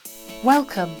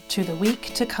Welcome to the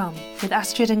week to come with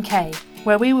Astrid and Kay,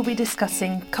 where we will be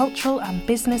discussing cultural and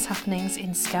business happenings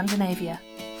in Scandinavia.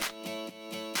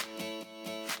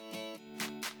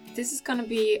 This is going to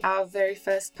be our very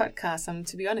first podcast, and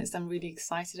to be honest, I'm really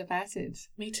excited about it.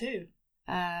 Me too.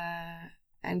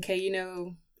 And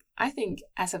Kay, I think,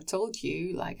 as I've told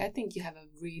you, I think you have a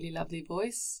really lovely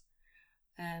voice.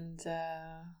 And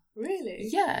really?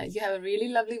 Yeah, you have a really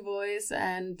lovely voice,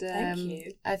 and thank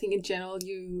you. I think in general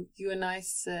you are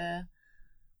nice to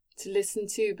listen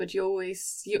to, but you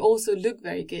also look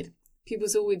very good.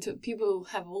 People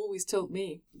have always told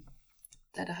me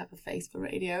that I have a face for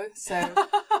radio, so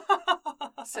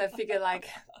I figure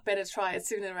better try it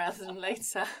sooner rather than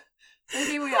later. So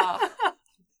here we are.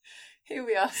 Here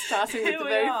we are, starting with the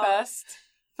very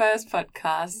first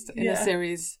podcast in a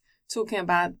series talking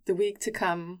about the week to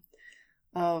come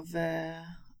of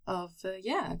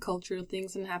cultural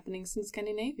things and happenings in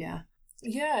Scandinavia.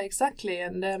 Yeah, exactly.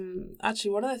 And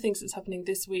actually, one of the things that's happening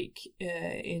this week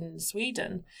in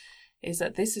Sweden is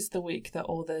that this is the week that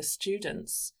all the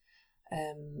students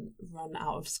run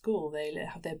out of school. They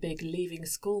have their big leaving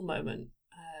school moment,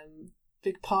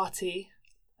 big party.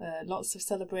 Lots of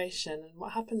celebration, and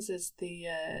what happens is the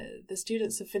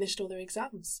students have finished all their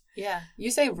exams. Yeah,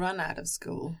 you say run out of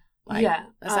school. That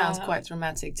sounds quite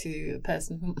dramatic to a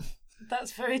person who...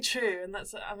 That's very true, and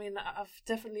I've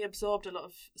definitely absorbed a lot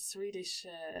of Swedish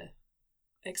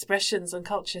expressions and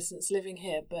culture since living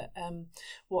here. But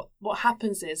what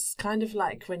happens is kind of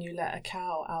like when you let a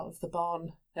cow out of the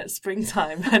barn at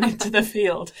springtime and into the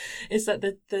field, is that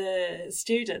the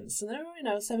students, and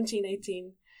they're 17,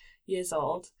 18 years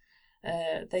old,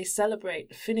 they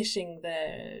celebrate finishing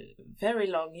their very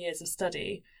long years of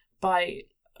study by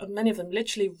many of them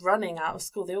literally running out of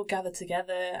school. They all gather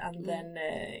together, and then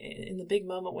in the big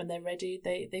moment when they're ready,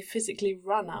 they physically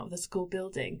run out of the school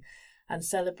building and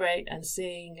celebrate and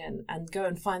sing and go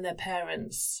and find their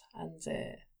parents, and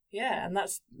and that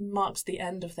marks the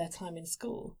end of their time in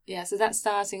school. Yeah, so that's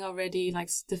starting already,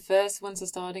 the first ones are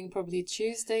starting probably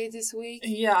Tuesday this week?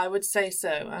 Yeah, I would say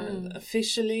so.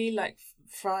 Officially,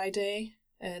 Friday,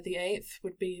 the 8th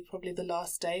would be probably the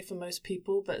last day for most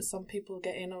people, but some people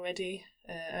get in already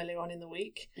earlier on in the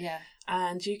week. Yeah.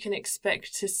 And you can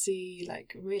expect to see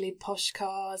really posh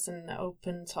cars and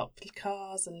open top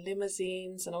cars and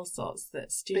limousines and all sorts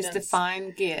that students... It's the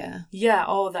fine gear. Yeah,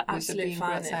 the absolute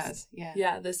finest.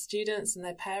 Yeah, the students and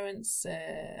their parents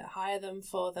hire them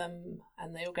for them,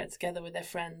 and they all get together with their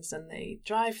friends and they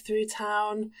drive through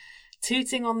town,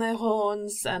 tooting on their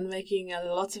horns and making a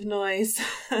lot of noise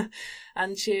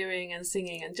and cheering and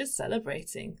singing and just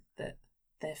celebrating that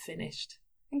they're finished.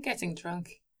 And getting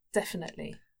drunk.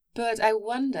 Definitely. But I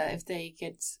wonder if they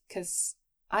get... Because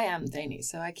I am Danish,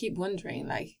 so I keep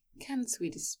wondering, can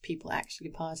Swedish people actually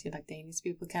party like Danish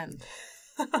people can?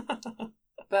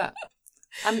 But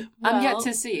I'm yet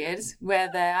to see it,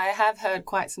 where I have heard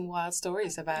quite some wild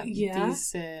stories about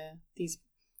these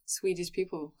Swedish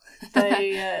people.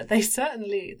 They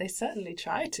certainly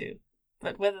try to,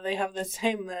 but whether they have the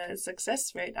same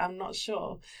success rate, I'm not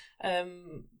sure.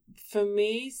 For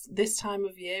me, this time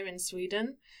of year in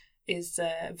Sweden is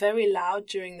very loud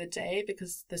during the day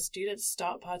because the students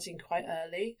start partying quite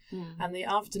early, and the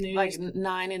afternoon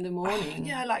 9 in the morning.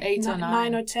 8 or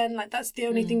 9 or 10. That's the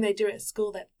only thing they do at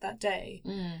school that day.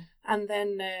 And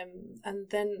then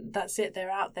that's it.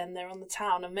 They're out. Then they're on the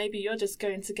town, and maybe you're just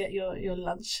going to get your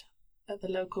lunch at the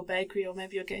local bakery, or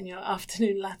maybe you're getting your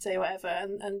afternoon latte or whatever,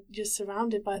 and you're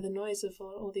surrounded by the noise of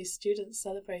all these students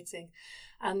celebrating,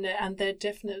 and they've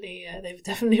definitely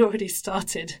already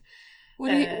started.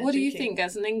 What do you think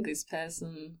as an English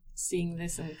person seeing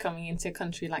this and coming into a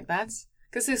country like that?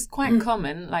 Because it's quite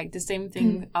common, the same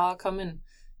thing are common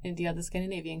in the other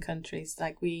Scandinavian countries.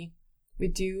 We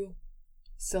do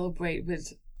celebrate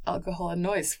with alcohol and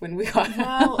noise when we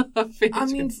are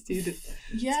finished with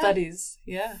studies.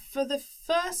 Yeah. For the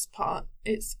first part,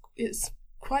 it's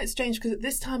quite strange because at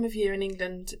this time of year in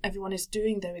England, everyone is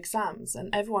doing their exams,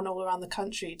 and everyone all around the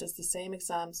country does the same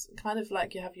exams, kind of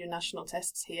like you have your national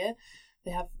tests here.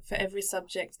 They have, for every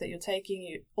subject that you're taking,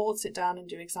 you all sit down and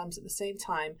do exams at the same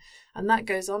time, and that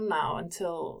goes on now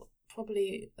until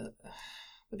probably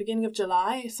the beginning of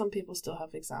July. Some people still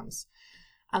have exams,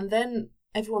 and then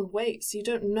everyone waits. You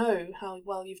don't know how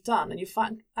well you've done, and you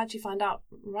actually find out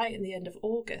right in the end of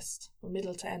August, or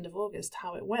middle to end of August,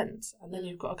 how it went, and then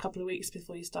you've got a couple of weeks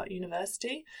before you start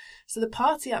university. So the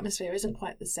party atmosphere isn't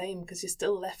quite the same because you're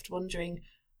still left wondering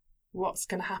what's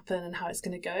going to happen and how it's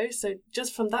going to go. So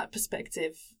just from that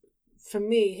perspective, for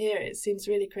me here, it seems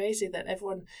really crazy that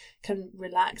everyone can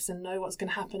relax and know what's going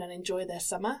to happen and enjoy their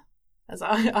summer, as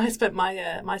I spent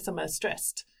my summer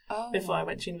stressed. before I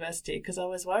went to university because I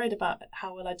was worried about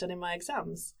how well I'd done in my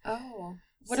exams. Oh,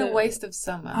 what a waste of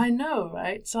summer. I know,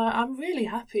 right? So I'm really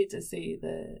happy to see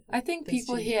I think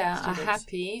people here are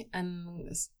happy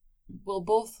and will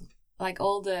both, like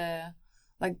all the,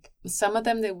 like some of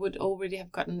them they would already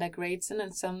have gotten their grades in,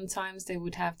 and sometimes they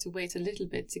would have to wait a little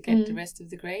bit to get the rest of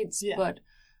the grades, but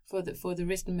for the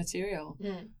written material.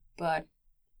 But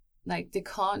like they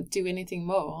can't do anything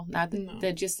more. Now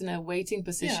they're just in a waiting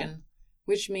position,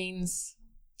 which means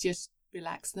just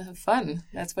relax and have fun.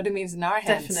 That's what it means in our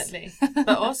heads. Definitely.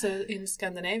 But also in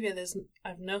Scandinavia,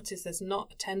 I've noticed there's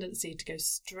not a tendency to go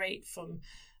straight from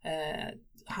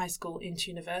high school into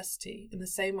university in the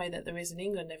same way that there is in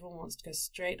England. Everyone wants to go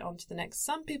straight on to the next.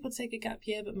 Some people take a gap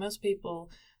year, but most people,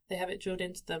 they have it drilled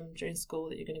into them during school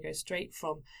that you're going to go straight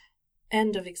from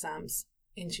end of exams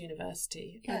into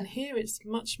university. And here it's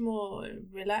much more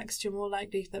relaxed. You're more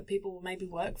likely that people will maybe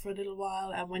work for a little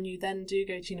while, and when you then do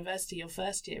go to university, your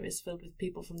first year is filled with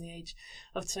people from the age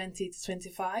of 20 to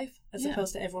 25 as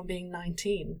opposed to everyone being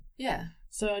 19.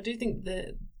 So I do think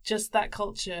that just that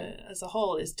culture as a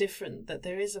whole is different, that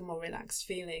there is a more relaxed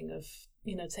feeling of,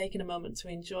 you know, taking a moment to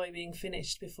enjoy being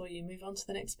finished before you move on to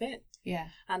the next bit.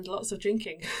 And lots of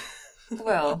drinking.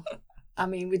 Well, I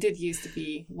mean, we did used to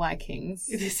be Vikings.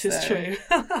 This is true.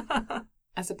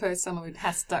 I suppose some of it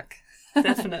has stuck.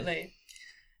 Definitely.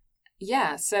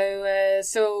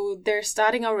 So they're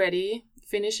starting already,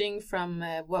 finishing from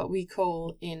what we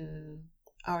call in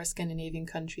our Scandinavian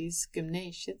countries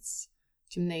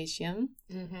gymnasium,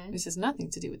 which has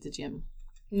nothing to do with the gym.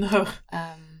 No.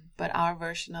 But our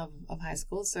version of high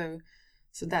school. So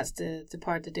that's the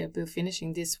part that they'll be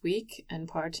finishing this week and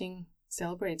partying,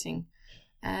 celebrating.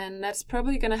 And that's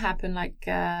probably going to happen like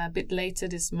a bit later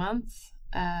this month.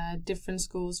 Different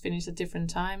schools finish at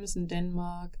different times in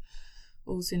Denmark,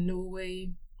 also in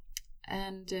Norway.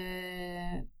 And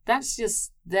that's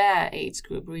just their age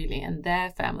group, really, and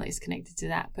their family is connected to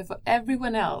that. But for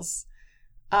everyone else,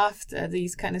 after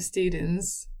these kind of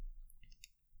students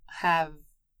have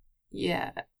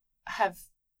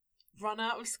run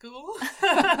out of school.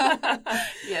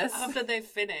 Yes. After they've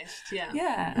finished,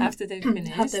 after they've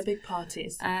finished. Have their big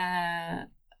parties.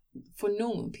 For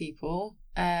normal people,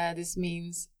 this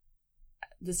means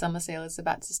the summer sale is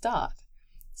about to start.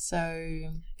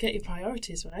 So get your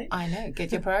priorities right. I know,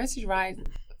 get your priorities right.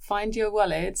 Find your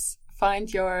wallets,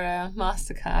 find your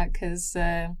MasterCard, because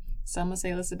summer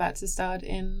sale is about to start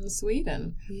in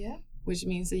Sweden. Which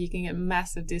means that you can get a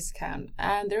massive discount.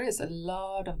 And there is a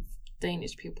lot of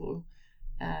Danish people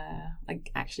like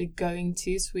actually going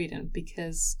to Sweden,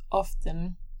 because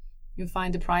often you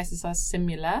find the prices are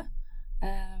similar,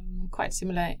 quite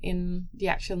similar in the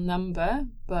actual number,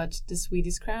 but the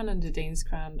Swedish crown and the Danish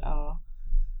crown are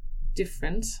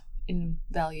different in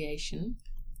valuation.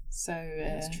 So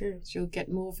that's true. So you'll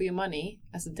get more for your money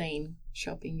as a Dane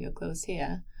shopping your clothes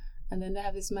here. And then they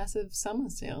have this massive summer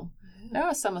sale. There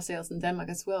are summer sales in Denmark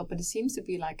as well, but it seems to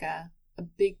be like a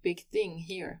big thing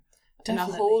here.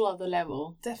 Definitely. On a whole other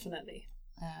level. Definitely.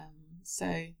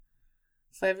 So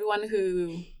for everyone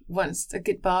who wants a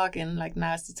good bargain, like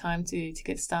now's the time to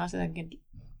get started and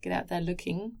get out there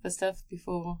looking for stuff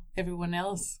before everyone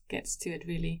else gets to it,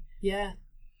 really.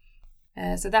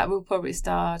 So that will probably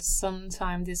start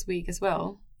sometime this week as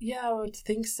well. Yeah, I would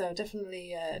think so.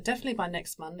 Definitely by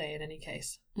next Monday in any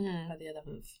case, by the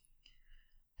 11th.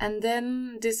 And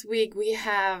then this week we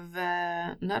have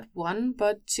not one,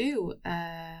 but two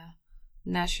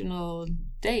national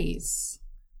days.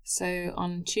 So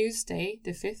on Tuesday,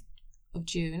 the 5th of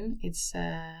June, it's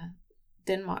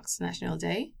Denmark's National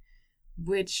Day,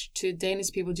 which to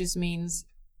Danish people just means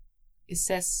it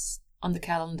says on the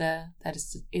calendar that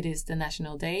it is the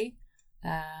national day.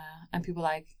 And people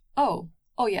are like, oh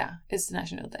yeah, it's the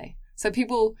national day. So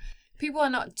people are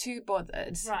not too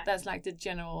bothered. Right. That's like the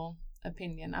general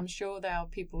opinion. I'm sure there are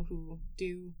people who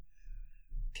do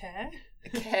care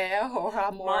or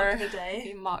are more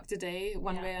mark the day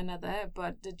one way or another,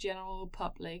 but the general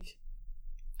public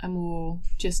are more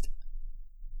just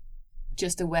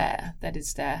aware that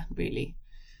it's there, really.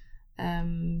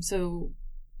 So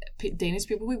Danish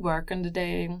people, we work on the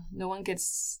day. No one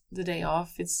gets the day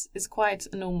off. It's quite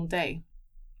a normal day.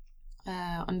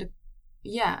 And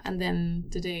then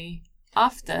the day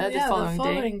after, the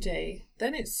following day,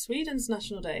 then it's Sweden's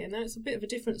National Day, and then it's a bit of a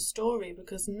different story,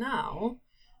 because now,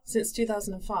 since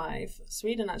 2005,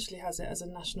 Sweden actually has it as a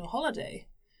national holiday.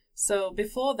 So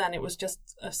before then, it was just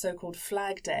a so-called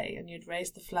flag day, and you'd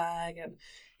raise the flag, and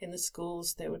in the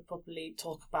schools they would probably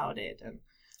talk about it and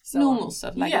so normal on.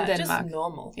 Stuff like in Denmark. Just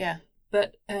normal. Yeah.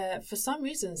 But for some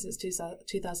reason, since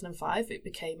 2005, it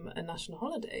became a national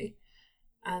holiday.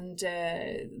 And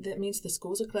that means the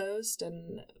schools are closed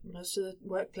and most of the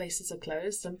workplaces are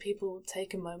closed, and people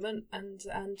take a moment and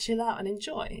chill out and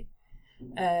enjoy.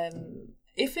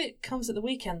 If it comes at the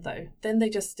weekend, though, then they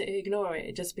just ignore it.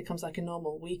 It just becomes like a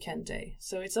normal weekend day.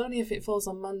 So it's only if it falls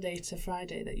on Monday to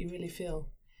Friday that you really feel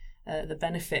the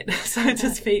benefit, so to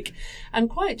speak. And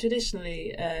quite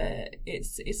traditionally,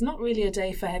 it's not really a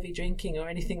day for heavy drinking or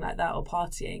anything like that, or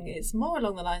partying. It's more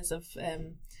along the lines of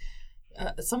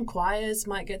some choirs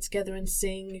might get together and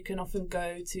sing. You can often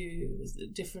go to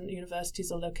different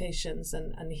universities or locations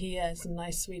and hear some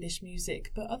nice Swedish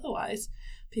music. But otherwise,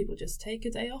 people just take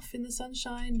a day off in the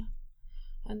sunshine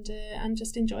and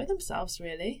just enjoy themselves,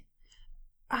 really.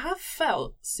 I have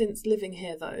felt since living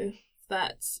here, though,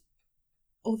 that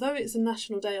although it's a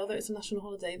national day, although it's a national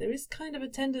holiday, there is kind of a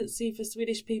tendency for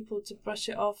Swedish people to brush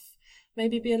it off,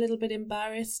 maybe be a little bit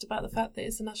embarrassed about the fact that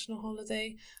it's a national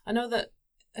holiday. I know that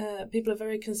people are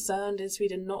very concerned in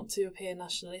Sweden not to appear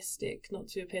nationalistic, not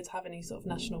to appear to have any sort of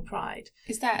national pride.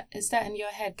 Is that in your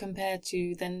head compared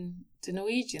to then the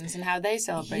Norwegians and how they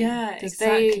celebrate? Yeah,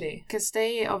 exactly. Because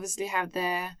they obviously have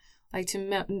their, like,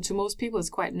 to most people it's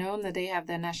quite known that they have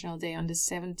their national day on the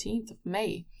 17th of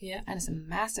May. Yeah. And it's a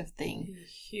massive thing.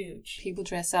 Huge. People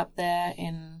dress up there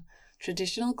in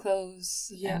traditional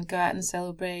clothes and go out and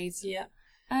celebrate. Yeah.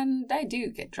 And they do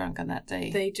get drunk on that day.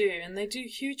 They do, and they do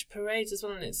huge parades as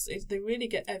well, and they really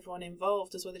get everyone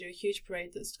involved as well. They do a huge parade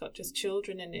that's got just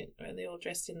children in it, where they're all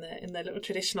dressed in their little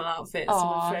traditional outfits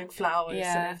and throwing flowers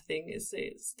and everything.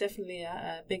 It's definitely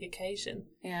a big occasion.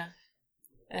 Yeah.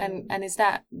 And is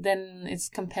that then it's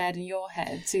compared in your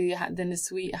head to then the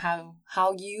Swede how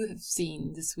you have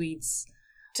seen the Swedes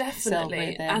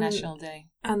celebrate their national day?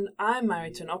 And I'm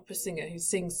married to an opera singer who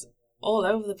sings all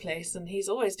over the place, and he's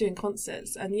always doing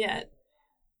concerts, and yet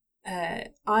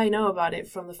I know about it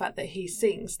from the fact that he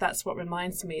sings. That's what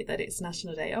reminds me that it's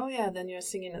National Day. Oh yeah, then you're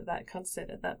singing at that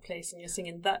concert at that place and you're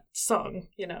singing that song,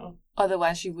 you know.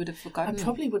 Otherwise you would have forgotten. I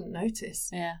probably wouldn't notice.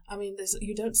 Yeah. I mean,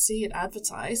 you don't see it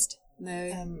advertised.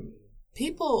 No.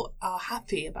 People are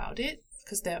happy about it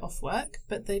because they're off work,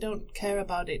 but they don't care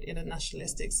about it in a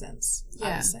nationalistic sense,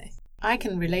 I would say. I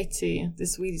can relate to the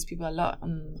Swedish people a lot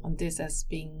on this as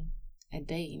being a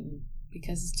day,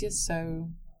 because it's just so,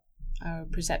 our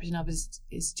perception of it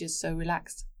is just so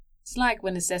relaxed. It's like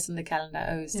when it says on the calendar,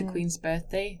 oh, it's the Queen's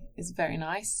birthday. It's very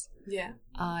nice. Yeah.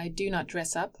 I do not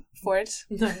dress up for it.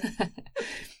 No.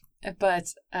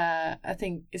 But I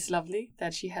think it's lovely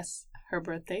that she has her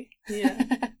birthday. Yeah.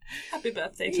 Happy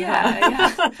birthday to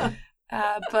her.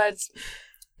 Yeah. But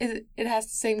it has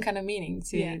the same kind of meaning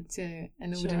to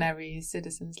an ordinary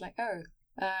citizen. It's like, oh,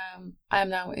 I am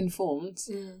now informed.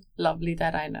 Lovely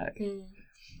that I know.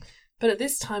 But at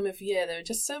this time of year, there are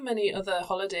just so many other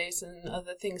holidays and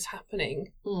other things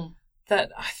happening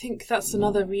that I think that's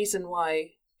another reason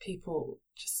why people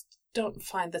just don't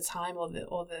find the time or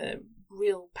the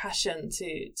real passion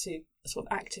to sort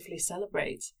of actively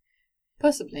celebrate.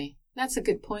 Possibly. That's a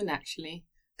good point, actually.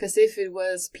 Because if it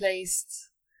was placed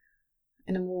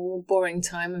in a more boring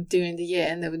time of during the year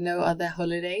and there were no other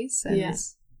holidays, and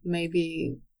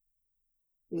maybe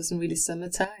it wasn't really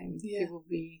summertime, people would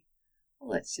be,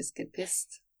 let's just get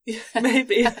pissed.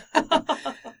 Maybe.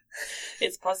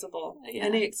 It's possible.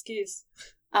 Any excuse.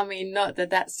 I mean, not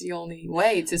that that's the only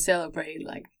way to celebrate.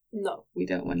 Like, no, we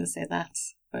don't want to say that.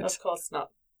 But of course not.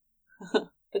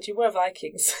 But you were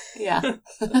Vikings. Yeah.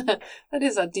 That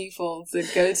is our default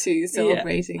go-to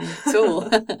celebrating tool.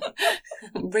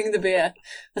 Bring the beer.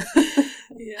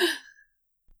 Yeah.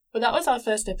 Well, that was our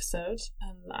first episode,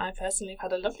 and I personally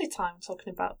have had a lovely time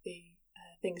talking about the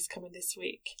things coming this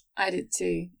week. I did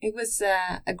too. It was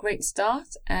a great start,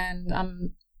 and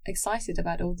I'm excited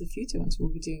about all the future ones we'll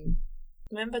be doing.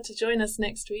 Remember to join us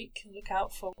next week and look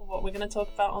out for what we're going to talk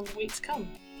about on the week to come.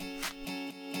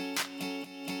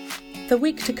 The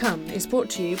Week to Come is brought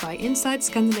to you by Inside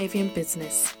Scandinavian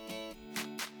Business.